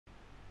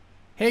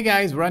Hey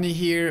guys, Ronny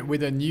here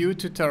with a new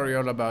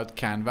tutorial about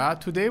Canva.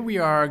 Today we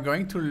are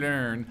going to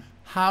learn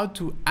how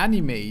to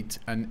animate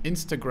an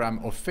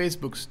Instagram or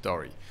Facebook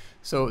story.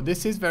 So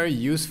this is very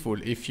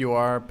useful if you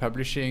are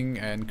publishing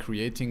and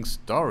creating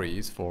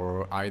stories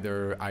for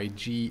either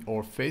IG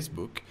or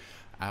Facebook.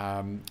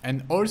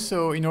 And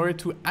also, in order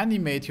to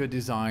animate your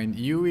design,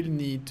 you will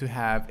need to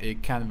have a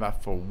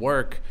Canva for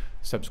Work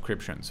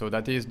subscription. So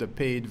that is the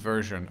paid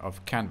version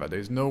of Canva. There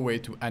is no way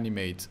to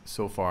animate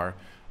so far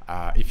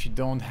if you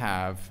don't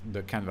have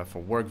the Canva for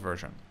Work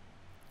version.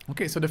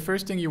 Okay, so the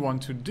first thing you want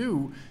to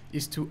do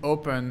is to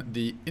open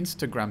the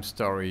Instagram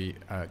story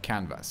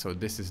canvas. So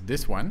this is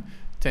this one,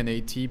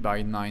 1080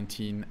 by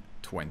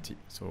 1920.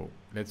 So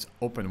let's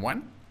open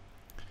one.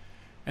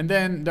 And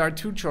then there are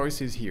two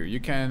choices here.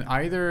 You can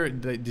either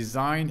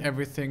design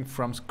everything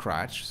from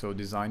scratch, so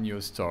design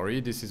your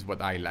story. This is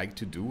what I like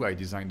to do. I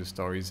design the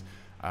stories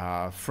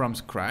from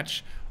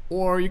scratch.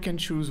 Or you can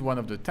choose one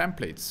of the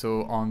templates.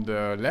 So on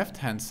the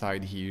left-hand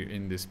side here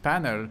in this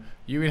panel,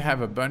 you will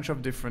have a bunch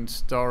of different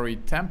story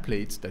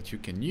templates that you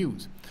can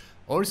use.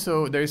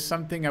 Also, there is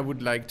something I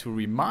would like to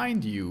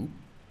remind you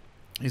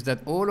is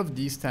that all of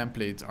these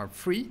templates are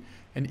free.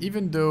 And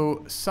even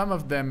though some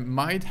of them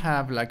might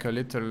have like a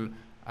little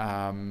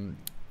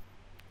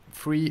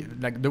free,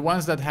 like the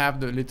ones that have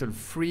the little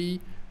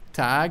free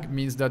tag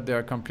means that they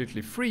are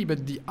completely free,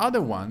 but the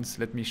other ones,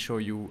 let me show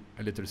you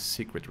a little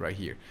secret right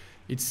here.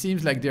 It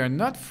seems like they are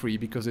not free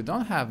because they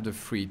don't have the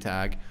free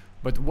tag,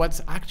 but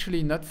what's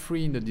actually not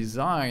free in the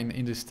design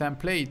in this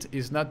template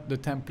is not the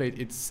template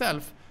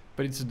itself,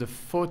 but it's the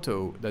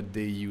photo that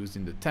they use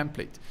in the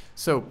template.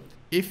 So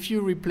if you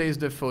replace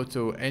the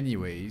photo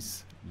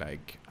anyways,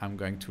 like I'm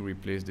going to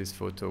replace this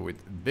photo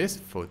with this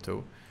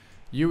photo,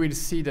 you will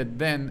see that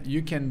then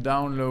you can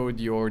download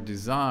your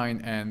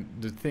design and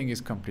the thing is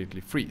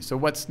completely free. So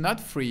what's not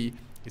free,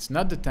 it's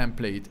not the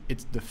template,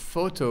 it's the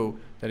photo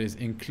that is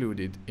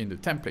included in the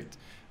template.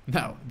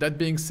 Now, that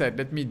being said,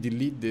 let me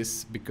delete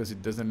this because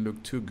it doesn't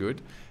look too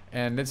good.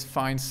 And let's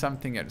find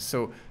something else.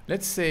 So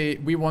let's say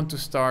we want to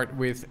start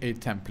with a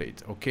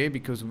template, okay?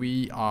 Because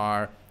we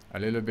are a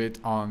little bit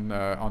on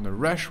a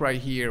rush right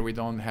here. We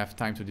don't have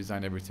time to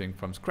design everything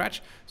from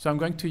scratch. So I'm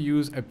going to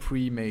use a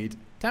pre-made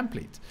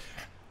template.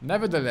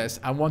 Nevertheless,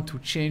 I want to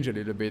change a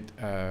little bit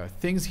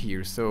things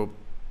here. So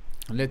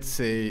let's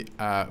say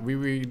we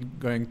were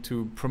going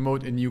to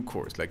promote a new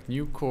course, like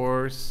new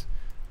course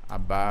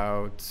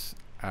about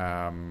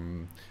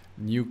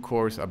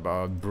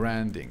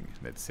branding,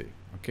 let's say.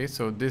 Okay,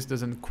 so this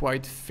doesn't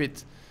quite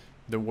fit.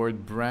 The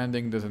word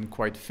branding doesn't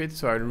quite fit.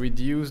 So I'll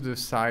reduce the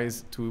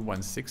size to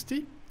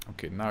 160.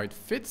 Okay, now it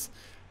fits.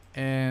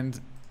 And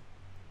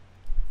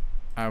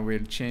I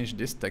will change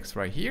this text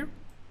right here.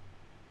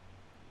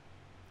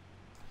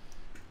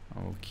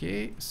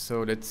 Okay,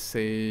 so let's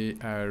say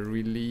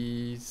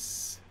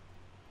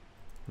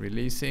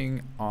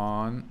releasing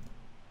on,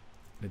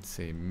 let's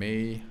say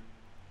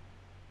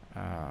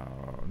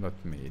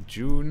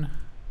June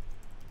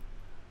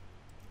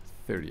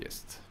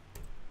 30th.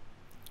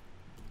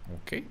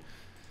 Okay,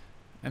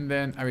 and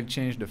then I will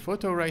change the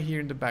photo right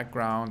here in the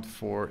background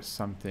for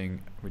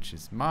something which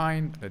is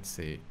mine. Let's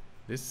say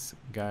this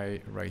guy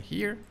right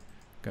here.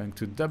 Going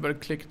to double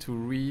click to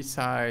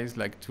resize,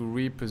 like to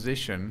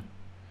reposition.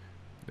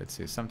 Let's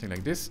say something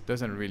like this.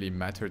 Doesn't really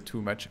matter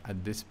too much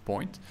at this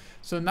point.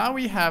 So now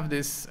we have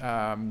this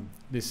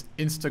this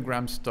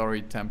Instagram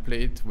story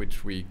template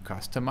which we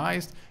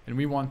customized, and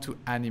we want to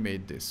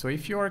animate this. So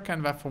if you're a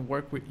Canva for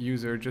Work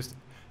user, just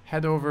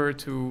head over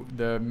to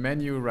the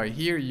menu right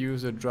here,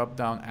 use a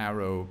drop-down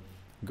arrow,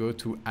 go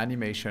to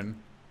animation,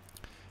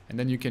 and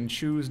then you can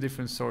choose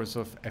different sorts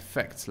of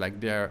effects. Like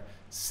there are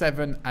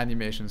 7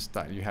 animation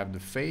styles. You have the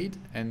fade,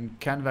 and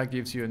Canva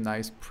gives you a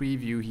nice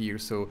preview here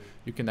so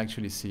you can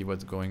actually see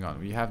what's going on.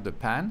 We have the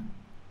pan,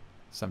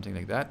 something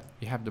like that.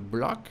 You have the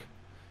block,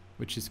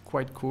 which is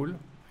quite cool.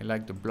 I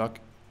like the block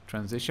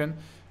transition.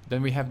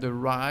 Then we have the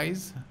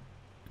rise,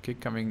 okay,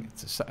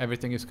 so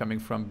everything is coming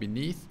from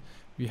beneath.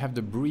 We have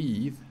the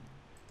breathe,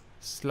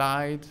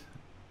 slide,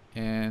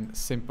 and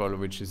simple,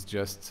 which is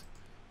just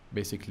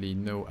basically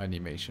no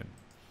animation.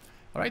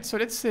 All right, so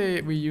let's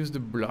say we use the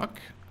block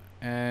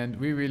and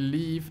we will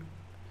leave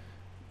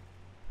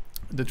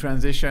the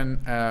transition.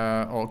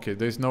 Okay,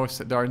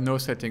 there are no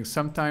settings.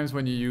 Sometimes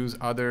when you use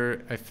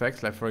other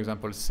effects, like for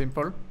example,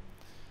 simple,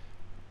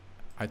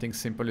 I think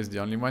simple is the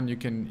only one. You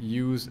can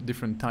use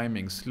different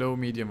timings, slow,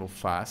 medium, or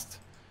fast.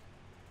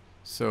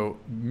 So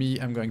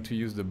I'm going to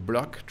use the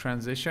block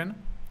transition.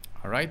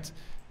 All right,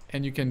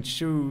 and you can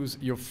choose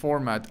your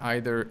format,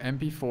 either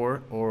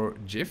MP4 or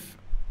GIF.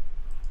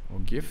 Or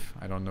GIF,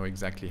 I don't know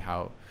exactly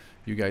how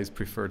you guys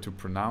prefer to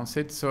pronounce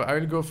it. So I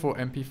will go for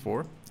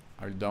MP4.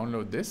 I'll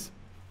download this.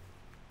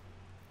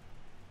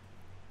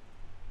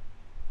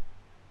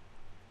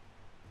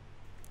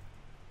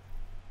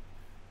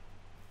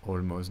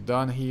 Almost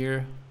done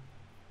here.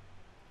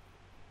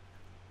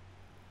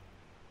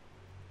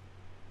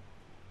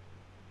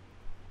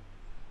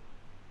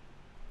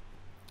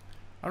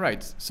 All All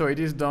right, so it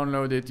is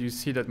downloaded. You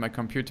see that my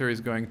computer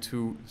is going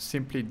to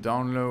simply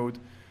download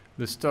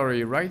the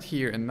story right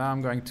here. And now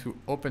I'm going to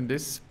open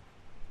this.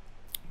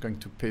 I'm going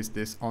to paste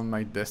this on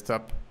my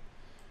desktop.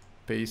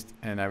 Paste,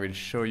 and I will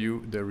show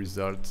you the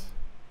result.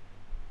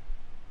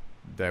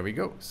 There we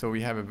go. So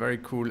we have a very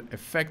cool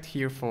effect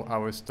here for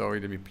our story.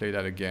 Let me play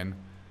that again.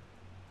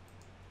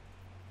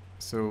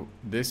 So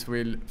this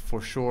will for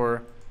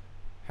sure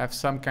have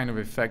some kind of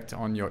effect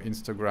on your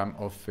Instagram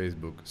or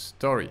Facebook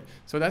story.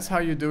 So that's how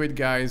you do it,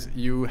 guys.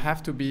 You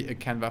have to be a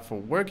Canva for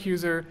Work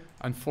user.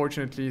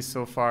 Unfortunately,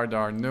 so far there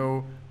are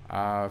no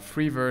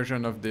free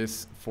version of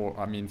this for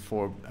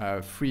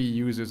free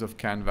users of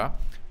Canva.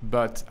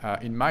 But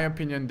in my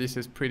opinion, this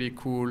is pretty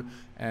cool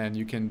and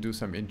you can do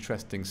some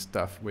interesting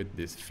stuff with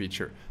this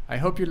feature. I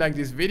hope you liked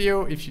this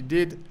video. If you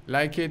did,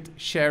 like it,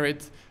 share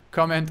it,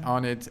 comment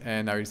on it,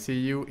 and I will see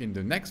you in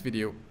the next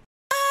video.